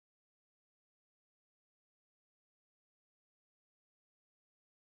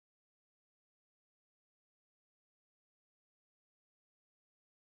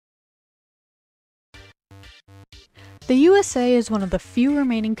The USA is one of the few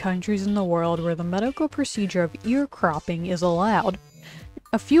remaining countries in the world where the medical procedure of ear cropping is allowed.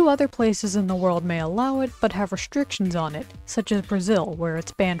 A few other places in the world may allow it, but have restrictions on it, such as Brazil, where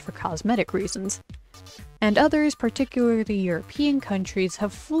it's banned for cosmetic reasons. And others, particularly European countries,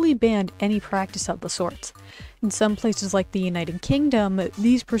 have fully banned any practice of the sorts. In some places like the United Kingdom,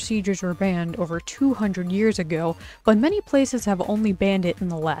 these procedures were banned over 200 years ago, but many places have only banned it in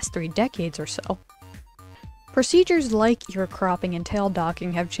the last 3 decades or so. Procedures like ear cropping and tail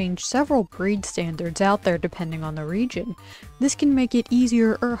docking have changed several breed standards out there depending on the region. This can make it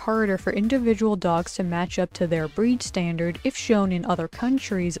easier or harder for individual dogs to match up to their breed standard if shown in other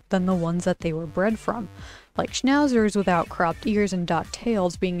countries than the ones that they were bred from, like schnauzers without cropped ears and docked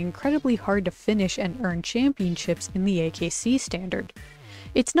tails being incredibly hard to finish and earn championships in the AKC standard.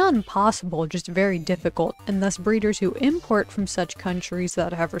 It's not impossible, just very difficult, and thus breeders who import from such countries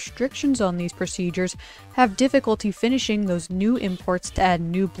that have restrictions on these procedures have difficulty finishing those new imports to add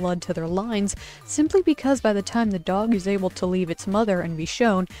new blood to their lines, simply because by the time the dog is able to leave its mother and be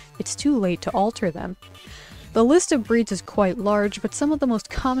shown, it's too late to alter them. The list of breeds is quite large, but some of the most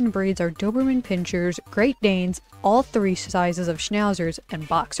common breeds are Doberman Pinschers, Great Danes, all 3 sizes of Schnauzers, and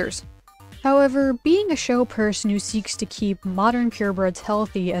Boxers. However, being a show person who seeks to keep modern purebreds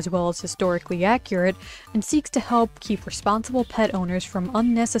healthy as well as historically accurate, and seeks to help keep responsible pet owners from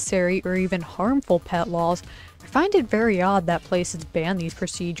unnecessary or even harmful pet laws, I find it very odd that places ban these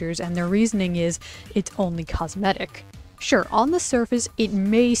procedures and their reasoning is it's only cosmetic. Sure, on the surface, it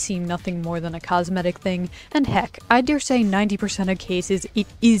may seem nothing more than a cosmetic thing, and heck, I dare say 90% of cases it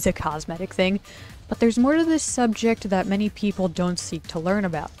is a cosmetic thing, but there's more to this subject that many people don't seek to learn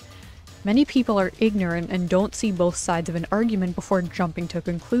about. Many people are ignorant and don't see both sides of an argument before jumping to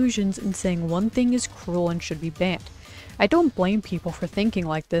conclusions and saying one thing is cruel and should be banned. I don't blame people for thinking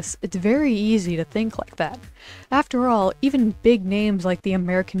like this, it's very easy to think like that. After all, even big names like the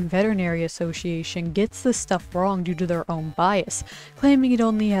American Veterinary Association gets this stuff wrong due to their own bias, claiming it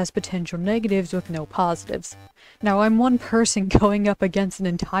only has potential negatives with no positives. Now, I'm one person going up against an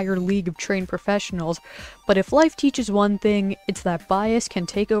entire league of trained professionals, but if life teaches one thing, it's that bias can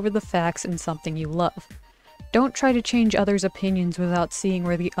take over the facts in something you love. Don't try to change others' opinions without seeing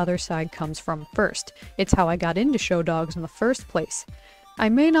where the other side comes from first. It's how I got into show dogs in the first place. I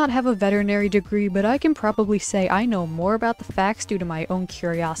may not have a veterinary degree, but I can probably say I know more about the facts due to my own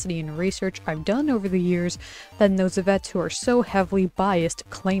curiosity and research I've done over the years than those vets who are so heavily biased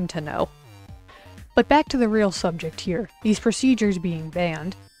claim to know. But back to the real subject here, these procedures being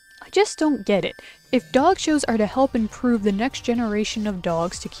banned. I just don't get it. If dog shows are to help improve the next generation of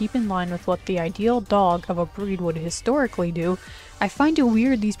dogs to keep in line with what the ideal dog of a breed would historically do, I find it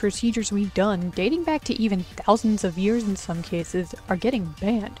weird these procedures we've done, dating back to even thousands of years in some cases, are getting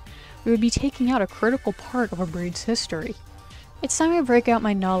banned. We would be taking out a critical part of a breed's history. It's time I break out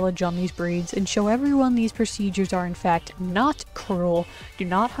my knowledge on these breeds and show everyone these procedures are in fact not cruel, do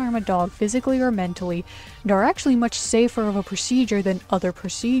not harm a dog physically or mentally, and are actually much safer of a procedure than other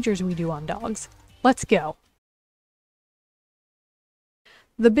procedures we do on dogs. Let's go!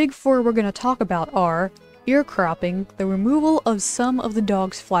 The big 4 we're going to talk about are ear cropping, the removal of some of the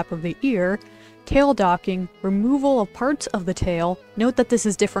dog's flap of the ear, tail docking, removal of parts of the tail, note that this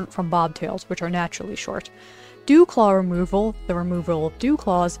is different from bobtails, which are naturally short, Dewclaw removal, the removal of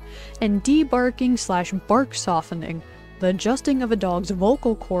dewclaws, and debarking/bark softening, the adjusting of a dog's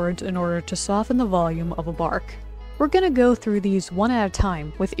vocal cords in order to soften the volume of a bark. We're gonna go through these one at a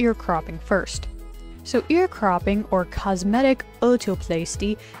time, with ear cropping first. So ear cropping, or cosmetic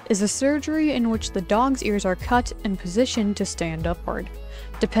otoplasty, is a surgery in which the dog's ears are cut and positioned to stand upward.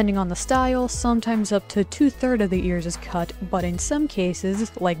 Depending on the style, sometimes up to 2/3 of the ears is cut, but in some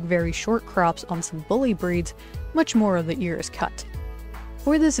cases, like very short crops on some bully breeds, much more of the ear is cut.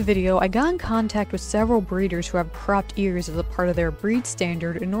 For this video, I got in contact with several breeders who have cropped ears as a part of their breed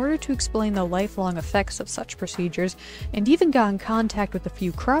standard in order to explain the lifelong effects of such procedures, and even got in contact with a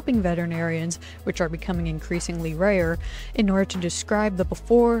few cropping veterinarians, which are becoming increasingly rare, in order to describe the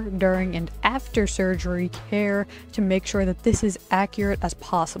before, during, and after surgery care to make sure that this is accurate as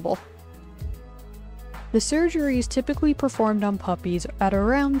possible. The surgery is typically performed on puppies at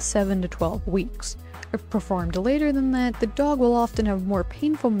around 7 to 12 weeks. If performed later than that, the dog will often have more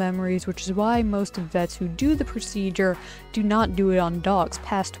painful memories, which is why most vets who do the procedure do not do it on dogs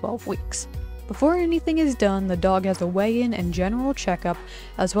past 12 weeks. Before anything is done, the dog has a weigh-in and general checkup,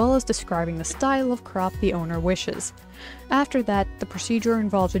 as well as describing the style of crop the owner wishes. After that, the procedure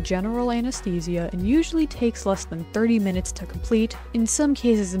involves a general anesthesia and usually takes less than 30 minutes to complete, in some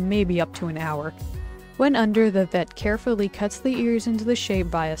cases maybe up to an hour. When under, the vet carefully cuts the ears into the shape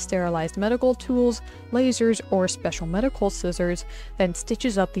via sterilized medical tools, lasers, or special medical scissors, then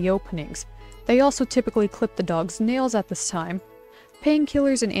stitches up the openings. They also typically clip the dog's nails at this time.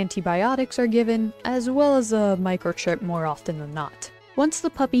 Painkillers and antibiotics are given, as well as a microchip more often than not. Once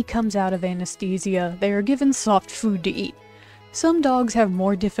the puppy comes out of anesthesia, they are given soft food to eat. Some dogs have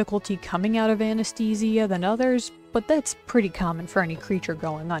more difficulty coming out of anesthesia than others, but that's pretty common for any creature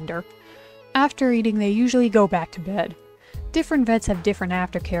going under. After eating, they usually go back to bed. Different vets have different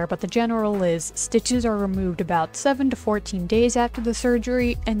aftercare, but the general is stitches are removed about 7 to 14 days after the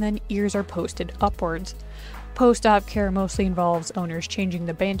surgery, and then ears are posted upwards. Post-op care mostly involves owners changing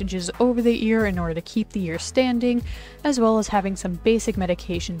the bandages over the ear in order to keep the ear standing, as well as having some basic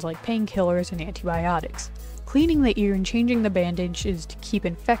medications like painkillers and antibiotics. Cleaning the ear and changing the bandage is to keep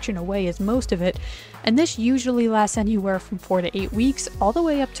infection away is most of it, and this usually lasts anywhere from 4 to 8 weeks, all the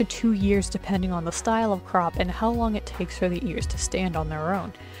way up to 2 years depending on the style of crop and how long it takes for the ears to stand on their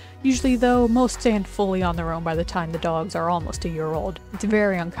own. Usually though, most stand fully on their own by the time the dogs are almost a year old. It's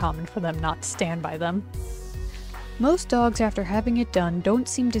very uncommon for them not to stand by them. Most dogs after having it done don't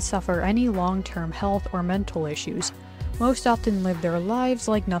seem to suffer any long-term health or mental issues. Most often live their lives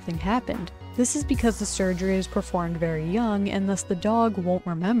like nothing happened. This is because the surgery is performed very young and thus the dog won't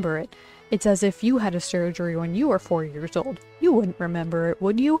remember it. It's as if you had a surgery when you were 4 years old. You wouldn't remember it,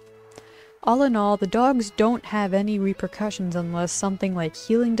 would you? All in all, the dogs don't have any repercussions unless something like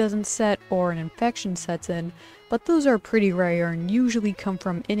healing doesn't set or an infection sets in, but those are pretty rare and usually come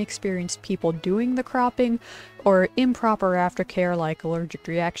from inexperienced people doing the cropping, or improper aftercare like allergic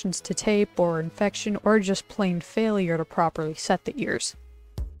reactions to tape or infection, or just plain failure to properly set the ears.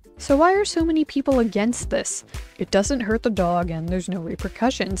 So why are so many people against this? It doesn't hurt the dog and there's no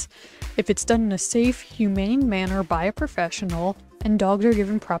repercussions. If it's done in a safe, humane manner by a professional, and dogs are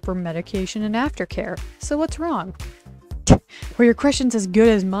given proper medication and aftercare. So what's wrong? Well, your question's as good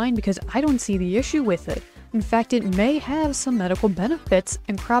as mine because I don't see the issue with it. In fact, it may have some medical benefits,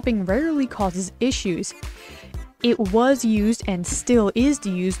 and cropping rarely causes issues. It was used and still is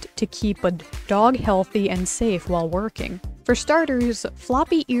used to keep a dog healthy and safe while working. For starters,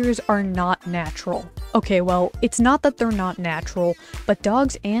 floppy ears are not natural. Okay, well, it's not that they're not natural, but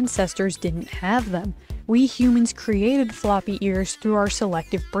dogs' ancestors didn't have them. We humans created floppy ears through our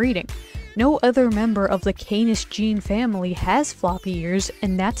selective breeding. No other member of the Canis gene family has floppy ears,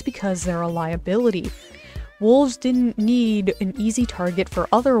 and that's because they're a liability. Wolves didn't need an easy target for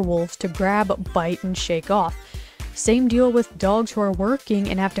other wolves to grab, bite, and shake off. Same deal with dogs who are working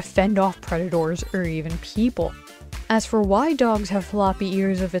and have to fend off predators or even people. As for why dogs have floppy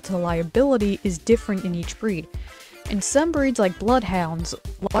ears if it's a liability is different in each breed. In some breeds like bloodhounds,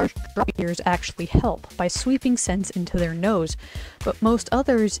 large floppy ears actually help by sweeping scents into their nose, but most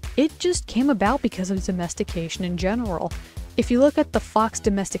others, it just came about because of domestication in general. If you look at the Fox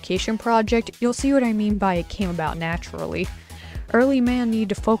Domestication Project, you'll see what I mean by it came about naturally. Early man needed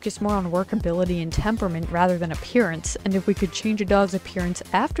to focus more on workability and temperament rather than appearance, and if we could change a dog's appearance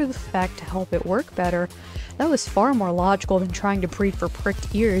after the fact to help it work better, that was far more logical than trying to breed for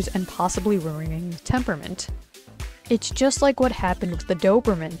pricked ears and possibly ruining the temperament. It's just like what happened with the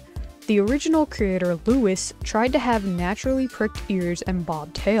Doberman. The original creator, Lewis, tried to have naturally pricked ears and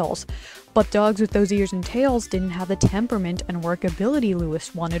bobbed tails, but dogs with those ears and tails didn't have the temperament and workability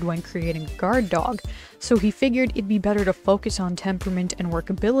Lewis wanted when creating a guard dog, so he figured it'd be better to focus on temperament and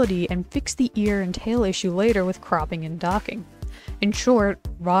workability and fix the ear and tail issue later with cropping and docking. In short,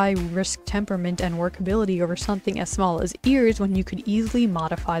 why risk temperament and workability over something as small as ears when you could easily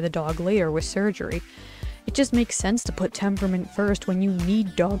modify the dog later with surgery? It just makes sense to put temperament first when you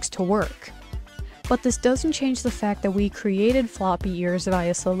need dogs to work. But this doesn't change the fact that we created floppy ears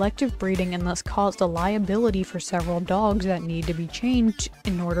via selective breeding and thus caused a liability for several dogs that need to be changed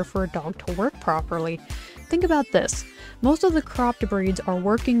in order for a dog to work properly. Think about this. Most of the cropped breeds are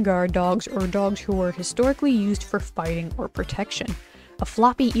working guard dogs or dogs who were historically used for fighting or protection. A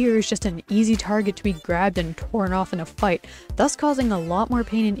floppy ear is just an easy target to be grabbed and torn off in a fight, thus causing a lot more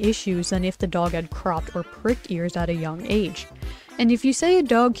pain and issues than if the dog had cropped or pricked ears at a young age. And if you say a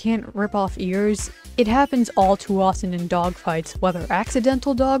dog can't rip off ears, it happens all too often in dogfights, whether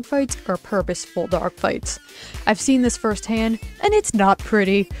accidental dogfights or purposeful dogfights. I've seen this firsthand, and it's not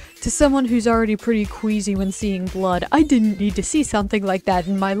pretty. To someone who's already pretty queasy when seeing blood, I didn't need to see something like that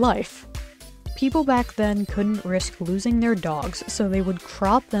in my life. People back then couldn't risk losing their dogs, so they would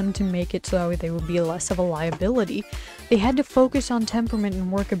crop them to make it so they would be less of a liability. They had to focus on temperament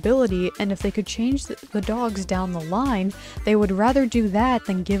and workability, and if they could change the dogs down the line, they would rather do that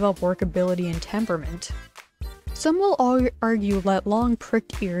than give up workability and temperament. Some will argue that long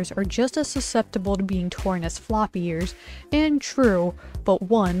pricked ears are just as susceptible to being torn as floppy ears, and true, but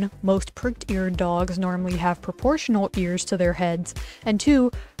 1. Most pricked-eared dogs normally have proportional ears to their heads, and 2.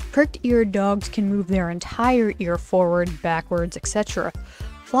 Pricked-eared dogs can move their entire ear forward, backwards, etc.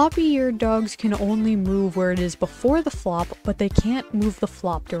 Floppy-eared dogs can only move where it is before the flop, but they can't move the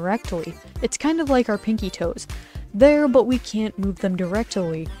flop directly. It's kind of like our pinky toes. There, but we can't move them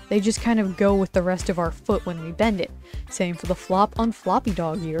directly. They just kind of go with the rest of our foot when we bend it. Same for the flop on floppy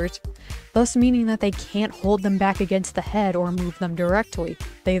dog ears, thus meaning that they can't hold them back against the head or move them directly.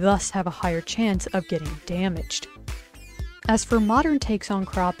 They thus have a higher chance of getting damaged. As for modern takes on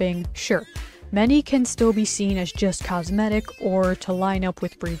cropping, sure, many can still be seen as just cosmetic or to line up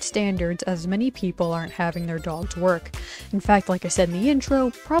with breed standards, as many people aren't having their dogs work. In fact, like I said in the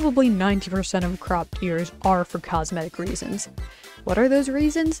intro, probably 90% of cropped ears are for cosmetic reasons. What are those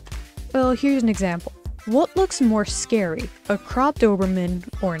reasons? Well, here's an example. What looks more scary, a cropped Doberman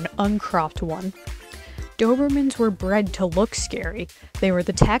or an uncropped one? Dobermans were bred to look scary. They were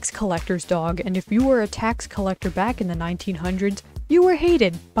the tax collector's dog, and if you were a tax collector back in the 1900s, you were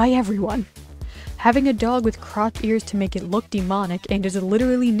hated by everyone. Having a dog with cropped ears to make it look demonic and is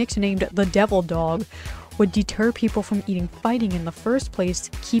literally nicknamed the devil dog would deter people from even fighting in the first place,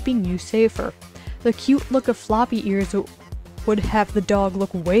 keeping you safer. The cute look of floppy ears would have the dog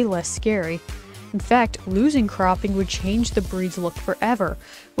look way less scary. In fact, losing cropping would change the breed's look forever.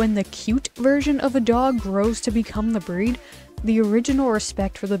 When the cute version of a dog grows to become the breed, the original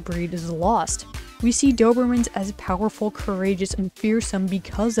respect for the breed is lost. We see Dobermans as powerful, courageous, and fearsome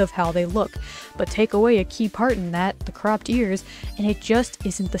because of how they look, but take away a key part in that, the cropped ears, and it just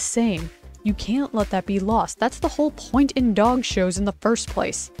isn't the same. You can't let that be lost. That's the whole point in dog shows in the first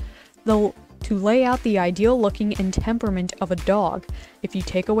place. Though, to lay out the ideal looking and temperament of a dog. If you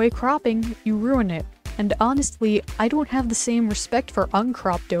take away cropping, you ruin it. And honestly, I don't have the same respect for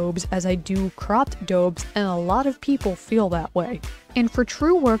uncropped dobes as I do cropped dobes, and a lot of people feel that way. And for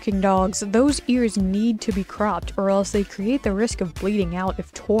true working dogs, those ears need to be cropped or else they create the risk of bleeding out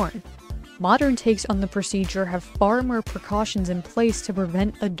if torn. Modern takes on the procedure have far more precautions in place to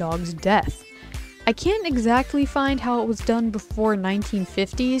prevent a dog's death. I can't exactly find how it was done before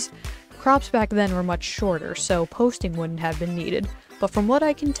 1950s. Crops back then were much shorter, so posting wouldn't have been needed. But from what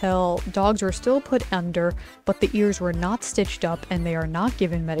I can tell, dogs were still put under, but the ears were not stitched up and they are not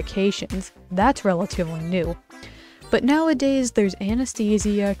given medications. That's relatively new. But nowadays, there's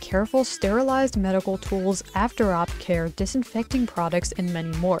anesthesia, careful sterilized medical tools, after-op care, disinfecting products, and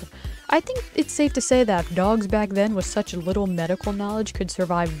many more. I think it's safe to say that if dogs back then with such little medical knowledge could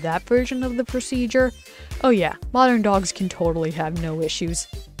survive that version of the procedure, oh yeah, modern dogs can totally have no issues.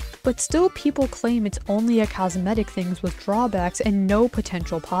 But still, people claim it's only a cosmetic thing with drawbacks and no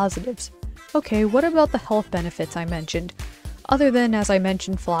potential positives. Okay, what about the health benefits I mentioned? Other than, as I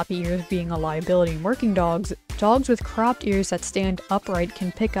mentioned, floppy ears being a liability in working dogs, dogs with cropped ears that stand upright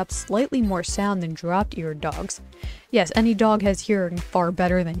can pick up slightly more sound than dropped-eared dogs. Yes, any dog has hearing far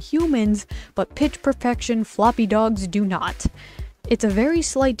better than humans, but pitch perfection floppy dogs do not. It's a very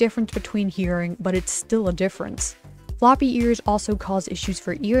slight difference between hearing, but it's still a difference. Floppy ears also cause issues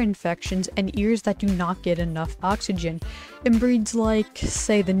for ear infections and ears that do not get enough oxygen. In breeds like,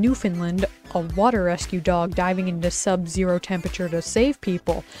 say, the Newfoundland, a water rescue dog diving into sub-zero temperature to save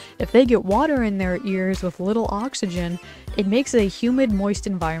people, if they get water in their ears with little oxygen, it makes a humid, moist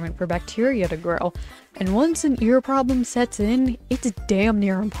environment for bacteria to grow. And once an ear problem sets in, it's damn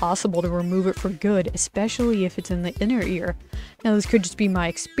near impossible to remove it for good, especially if it's in the inner ear. Now this could just be my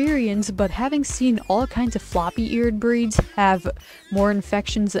experience, but having seen all kinds of floppy-eared breeds have more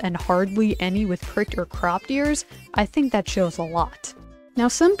infections and hardly any with pricked or cropped ears, I think that shows a lot. Now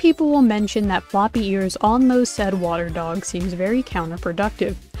some people will mention that floppy ears on those said water dogs seems very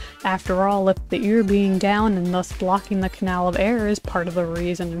counterproductive. After all, if the ear being down and thus blocking the canal of air is part of the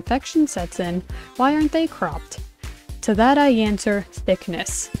reason infection sets in, why aren't they cropped? To that I answer,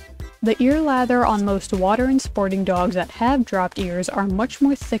 thickness. The ear lather on most water and sporting dogs that have dropped ears are much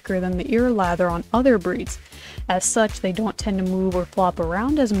more thicker than the ear lather on other breeds. As such, they don't tend to move or flop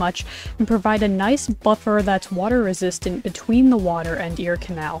around as much and provide a nice buffer that's water resistant between the water and ear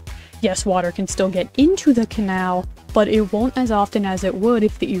canal. Yes, water can still get into the canal, but it won't as often as it would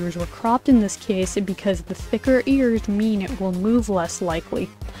if the ears were cropped in this case, because the thicker ears mean it will move less likely.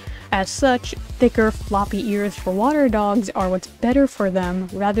 As such, thicker, floppy ears for water dogs are what's better for them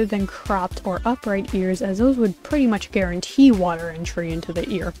rather than cropped or upright ears, as those would pretty much guarantee water entry into the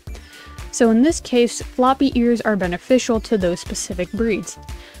ear. So in this case, floppy ears are beneficial to those specific breeds.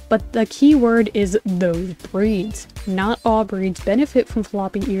 But the key word is those breeds. Not all breeds benefit from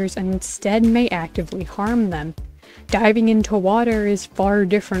floppy ears and instead may actively harm them. Diving into water is far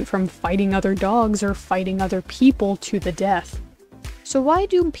different from fighting other dogs or fighting other people to the death. So why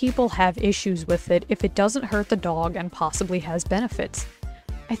do people have issues with it if it doesn't hurt the dog and possibly has benefits?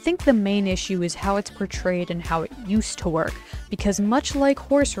 I think the main issue is how it's portrayed and how it used to work, because much like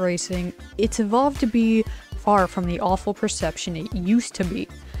horse racing, it's evolved to be far from the awful perception it used to be.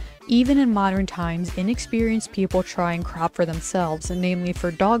 Even in modern times, inexperienced people try and crop for themselves, namely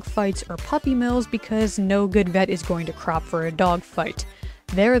for dog fights or puppy mills, because no good vet is going to crop for a dog fight.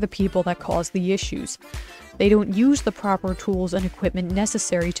 They're the people that cause the issues. They don't use the proper tools and equipment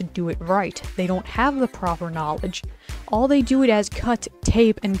necessary to do it right. They don't have the proper knowledge. All they do it as cut,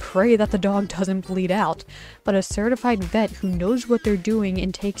 tape, and pray that the dog doesn't bleed out. But a certified vet who knows what they're doing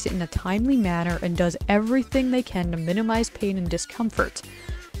and takes it in a timely manner and does everything they can to minimize pain and discomfort.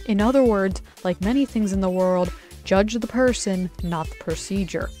 In other words, like many things in the world, judge the person, not the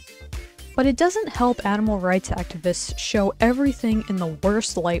procedure. But it doesn't help animal rights activists show everything in the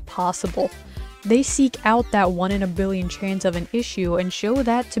worst light possible. They seek out that 1 in a billion chance of an issue and show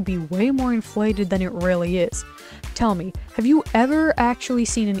that to be way more inflated than it really is. Tell me, have you ever actually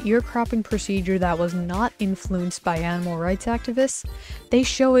seen an ear cropping procedure that was not influenced by animal rights activists? They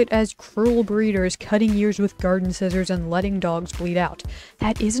show it as cruel breeders cutting ears with garden scissors and letting dogs bleed out.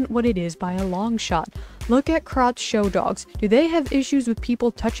 That isn't what it is by a long shot. Look at cropped show dogs. Do they have issues with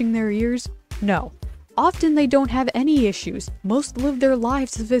people touching their ears? No. Often they don't have any issues. Most live their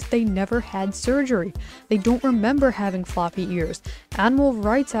lives as if they never had surgery. They don't remember having floppy ears. Animal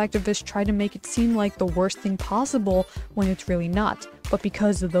rights activists try to make it seem like the worst thing possible when it's really not. But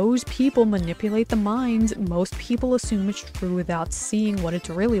because those people manipulate the minds, most people assume it's true without seeing what it's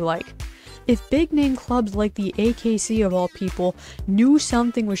really like. If big-name clubs like the AKC of all people knew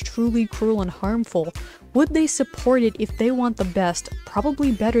something was truly cruel and harmful, would they support it if they want the best,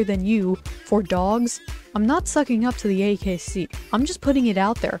 probably better than you, for dogs? I'm not sucking up to the AKC, I'm just putting it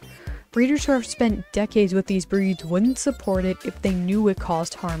out there. Breeders who have spent decades with these breeds wouldn't support it if they knew it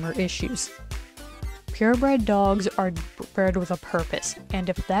caused harm or issues. Purebred dogs are bred with a purpose, and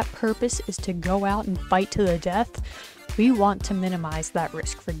if that purpose is to go out and fight to the death, we want to minimize that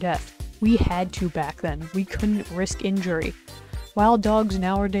risk for death. We had to back then. We couldn't risk injury. Wild dogs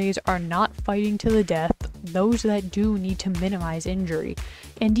nowadays are not fighting to the death. Those that do need to minimize injury.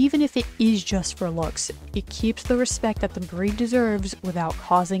 And even if it is just for looks, it keeps the respect that the breed deserves without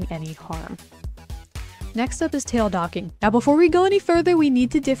causing any harm. Next up is tail docking. Now before we go any further, we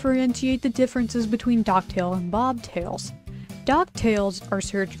need to differentiate the differences between docktail and bobtails. Docktails are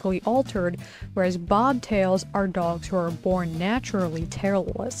surgically altered, whereas bobtails are dogs who are born naturally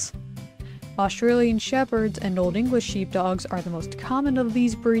tailless. Australian Shepherds and Old English Sheepdogs are the most common of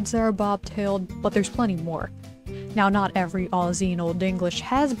these breeds that are bobtailed, but there's plenty more. Now, not every Aussie and Old English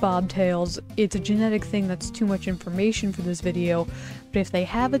has bobtails. It's a genetic thing that's too much information for this video, but if they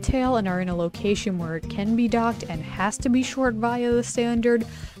have a tail and are in a location where it can be docked and has to be short via the standard,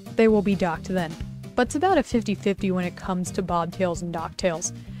 they will be docked then. But it's about a 50-50 when it comes to bobtails and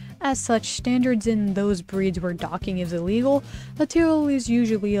docktails. As such, standards in those breeds where docking is illegal, a tail is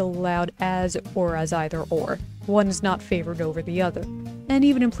usually allowed as or as either or. One is not favored over the other. And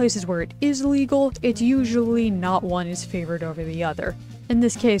even in places where it is legal, it's usually not one is favored over the other. In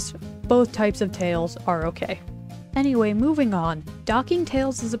this case, both types of tails are okay. Anyway, moving on. Docking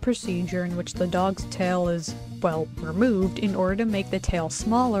tails is a procedure in which the dog's tail is, well, removed in order to make the tail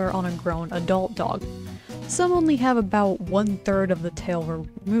smaller on a grown adult dog. Some only have about 1/3 of the tail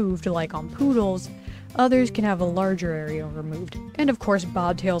removed, like on poodles. Others can have a larger area removed. And of course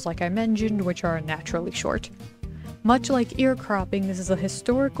bobtails, like I mentioned, which are naturally short. Much like ear cropping, this is a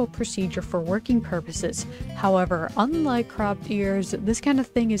historical procedure for working purposes. However, unlike cropped ears, this kind of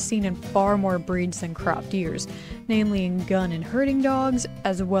thing is seen in far more breeds than cropped ears, namely in gun and herding dogs,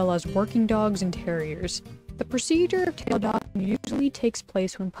 as well as working dogs and terriers. The procedure of tail docking usually takes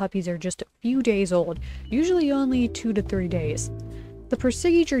place when puppies are just a few days old, usually only 2 to 3 days. The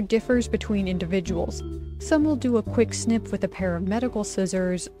procedure differs between individuals. Some will do a quick snip with a pair of medical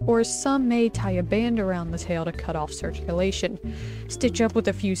scissors, or some may tie a band around the tail to cut off circulation, stitch up with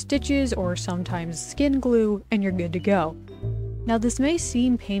a few stitches or sometimes skin glue, and you're good to go. Now this may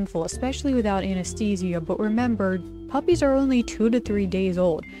seem painful, especially without anesthesia, but remember, puppies are only 2 to 3 days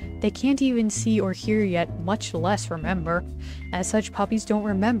old. They can't even see or hear yet, much less remember. As such, puppies don't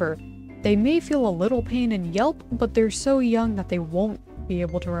remember. They may feel a little pain and yelp, but they're so young that they won't be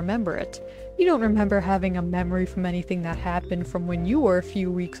able to remember it. You don't remember having a memory from anything that happened from when you were a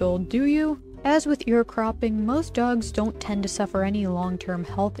few weeks old, do you? As with ear cropping, most dogs don't tend to suffer any long-term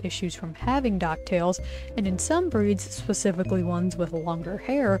health issues from having dock tails, and in some breeds, specifically ones with longer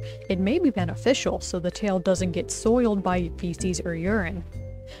hair, it may be beneficial so the tail doesn't get soiled by feces or urine.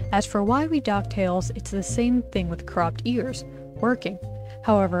 As for why we dock tails, it's the same thing with cropped ears, working.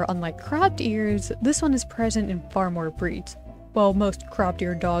 However, unlike cropped ears, this one is present in far more breeds. While most cropped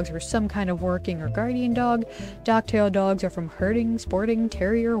ear dogs are some kind of working or guardian dog, dock-tail dogs are from herding, sporting,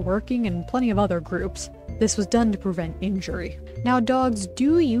 terrier, working, and plenty of other groups. This was done to prevent injury. Now, dogs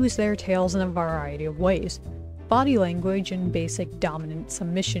do use their tails in a variety of ways. Body language and basic dominant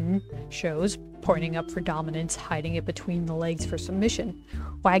submission shows, pointing up for dominance, hiding it between the legs for submission,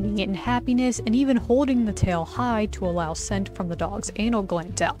 wagging it in happiness, and even holding the tail high to allow scent from the dog's anal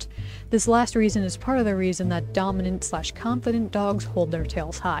glands out. This last reason is part of the reason that dominant/confident dogs hold their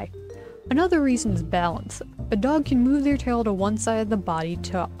tails high. Another reason is balance. A dog can move their tail to one side of the body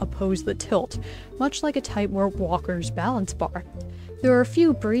to oppose the tilt, much like a tightrope walker's balance bar. There are a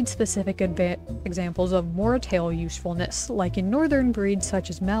few breed-specific examples of more tail usefulness, like in northern breeds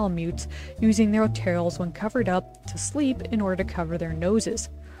such as Malamutes, using their tails when covered up to sleep in order to cover their noses.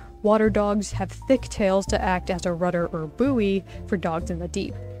 Water dogs have thick tails to act as a rudder or buoy for dogs in the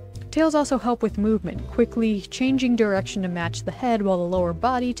deep. Tails also help with movement, quickly changing direction to match the head while the lower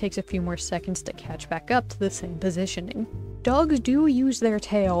body takes a few more seconds to catch back up to the same positioning. Dogs do use their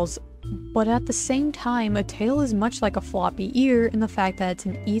tails, but at the same time, a tail is much like a floppy ear in the fact that it's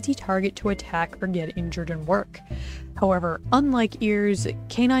an easy target to attack or get injured in work. However, unlike ears,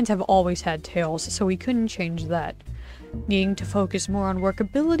 canines have always had tails, so we couldn't change that. Needing to focus more on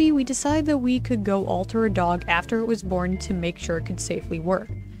workability, we decided that we could go alter a dog after it was born to make sure it could safely work.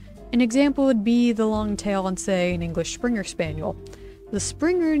 An example would be the long tail on, say, an English Springer Spaniel. The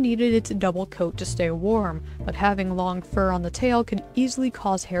Springer needed its double coat to stay warm, but having long fur on the tail could easily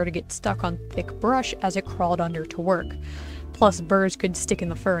cause hair to get stuck on thick brush as it crawled under to work. Plus, burrs could stick in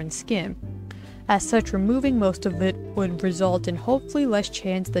the fur and skin. As such, removing most of it would result in hopefully less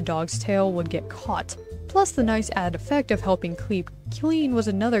chance the dog's tail would get caught. Plus, the nice added effect of helping keep clean was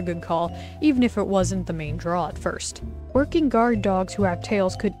another good call, even if it wasn't the main draw at first. Working guard dogs who have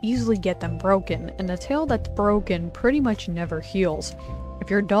tails could easily get them broken, and a tail that's broken pretty much never heals. If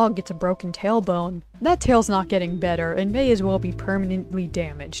your dog gets a broken tailbone, that tail's not getting better and may as well be permanently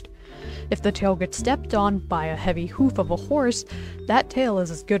damaged. If the tail gets stepped on by a heavy hoof of a horse, that tail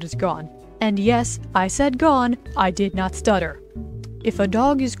is as good as gone. And yes, I said gone, I did not stutter. If a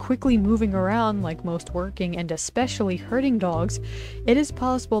dog is quickly moving around like most working and especially herding dogs, it is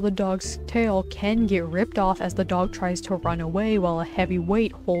possible the dog's tail can get ripped off as the dog tries to run away while a heavy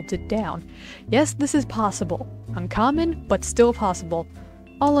weight holds it down. Yes, this is possible. Uncommon, but still possible.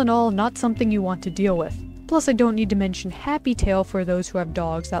 All in all, not something you want to deal with. Plus, I don't need to mention happy tail for those who have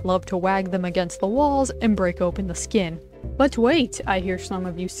dogs that love to wag them against the walls and break open the skin. But wait, I hear some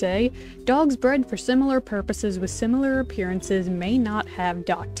of you say, dogs bred for similar purposes with similar appearances may not have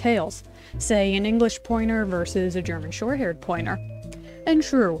docked tails. Say an English pointer versus a German short-haired pointer. And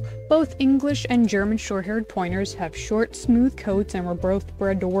true, both English and German short-haired pointers have short, smooth coats and were both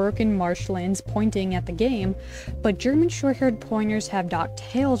bred to work in marshlands pointing at the game, but German short-haired pointers have docked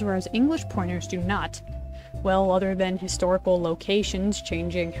tails whereas English pointers do not. Well, other than historical locations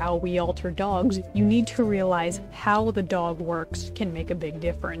changing how we alter dogs, you need to realize how the dog works can make a big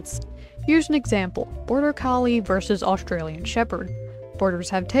difference. Here's an example: Border Collie versus Australian Shepherd. Borders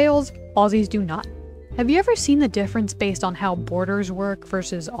have tails, Aussies do not. Have you ever seen the difference based on how Borders work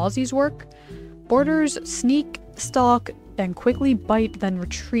versus Aussies work? Borders sneak, stalk, and quickly bite then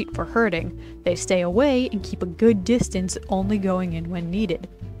retreat for herding. They stay away and keep a good distance, only going in when needed.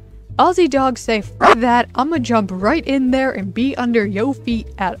 Aussie dogs say, "F that, I'ma jump right in there and be under yo feet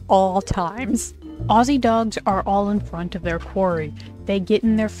at all times." Aussie dogs are all in front of their quarry. They get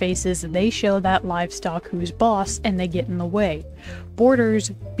in their faces, they show that livestock who's boss, and they get in the way.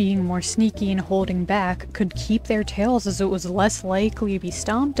 Borders, being more sneaky and holding back, could keep their tails as it was less likely to be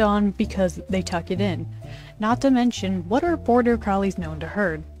stomped on because they tuck it in. Not to mention, what are border collies known to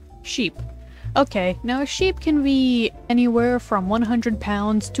herd? Sheep. Okay, now a sheep can be anywhere from 100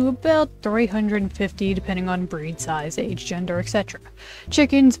 pounds to about 350 depending on breed, size, age, gender, etc.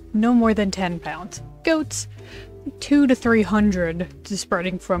 Chickens, no more than 10 pounds. Goats, 200 to 300,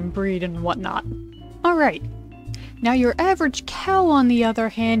 spreading from breed and whatnot. Alright, now your average cow on the other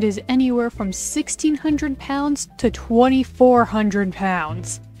hand is anywhere from 1,600 pounds to 2,400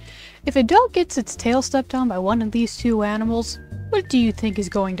 pounds. If a dog gets its tail stepped on by one of these two animals, what do you think is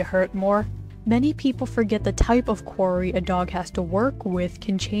going to hurt more? Many people forget the type of quarry a dog has to work with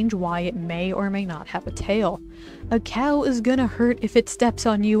can change why it may or may not have a tail. A cow is gonna hurt if it steps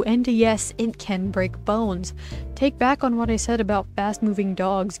on you, and yes, it can break bones. Take back on what I said about fast-moving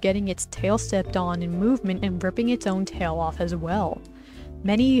dogs getting its tail stepped on in movement and ripping its own tail off as well.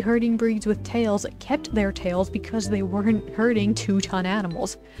 Many herding breeds with tails kept their tails because they weren't herding 2-ton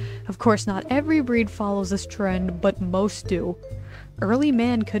animals. Of course, not every breed follows this trend, but most do. Early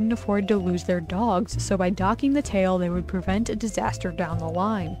man couldn't afford to lose their dogs, so by docking the tail they would prevent a disaster down the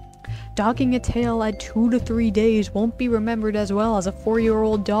line. Docking a tail at 2 to 3 days won't be remembered as well as a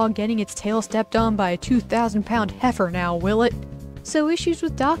 4-year-old dog getting its tail stepped on by a 2,000-pound heifer now, will it? So issues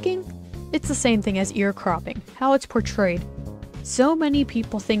with docking? It's the same thing as ear cropping, how it's portrayed. So many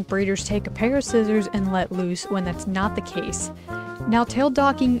people think breeders take a pair of scissors and let loose when that's not the case. Now, tail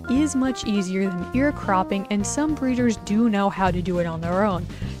docking is much easier than ear cropping, and some breeders do know how to do it on their own,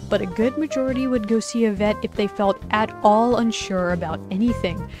 but a good majority would go see a vet if they felt at all unsure about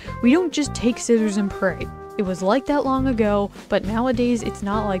anything. We don't just take scissors and pray. It was like that long ago, but nowadays it's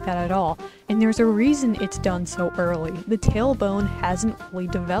not like that at all, and there's a reason it's done so early. The tailbone hasn't fully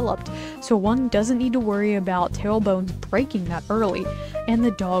developed, so one doesn't need to worry about tailbones breaking that early, and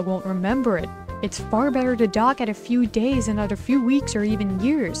the dog won't remember it. It's far better to dock at a few days than at a few weeks or even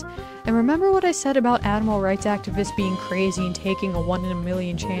years. And remember what I said about animal rights activists being crazy and taking a 1 in a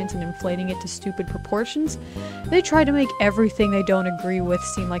million chance and inflating it to stupid proportions? They try to make everything they don't agree with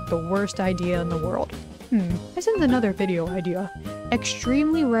seem like the worst idea in the world. Isn't another video idea.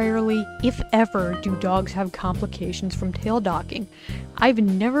 Extremely rarely, if ever, do dogs have complications from tail docking. I've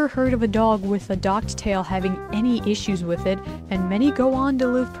never heard of a dog with a docked tail having any issues with it, and many go on to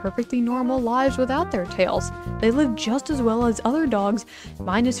live perfectly normal lives without their tails. They live just as well as other dogs,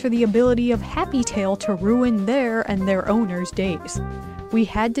 minus for the ability of Happy Tail to ruin their and their owner's days. We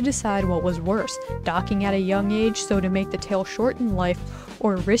had to decide what was worse, docking at a young age so to make the tail short in life,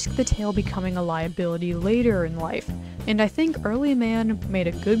 or risk the tail becoming a liability later in life. And I think early man made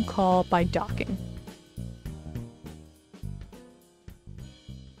a good call by docking.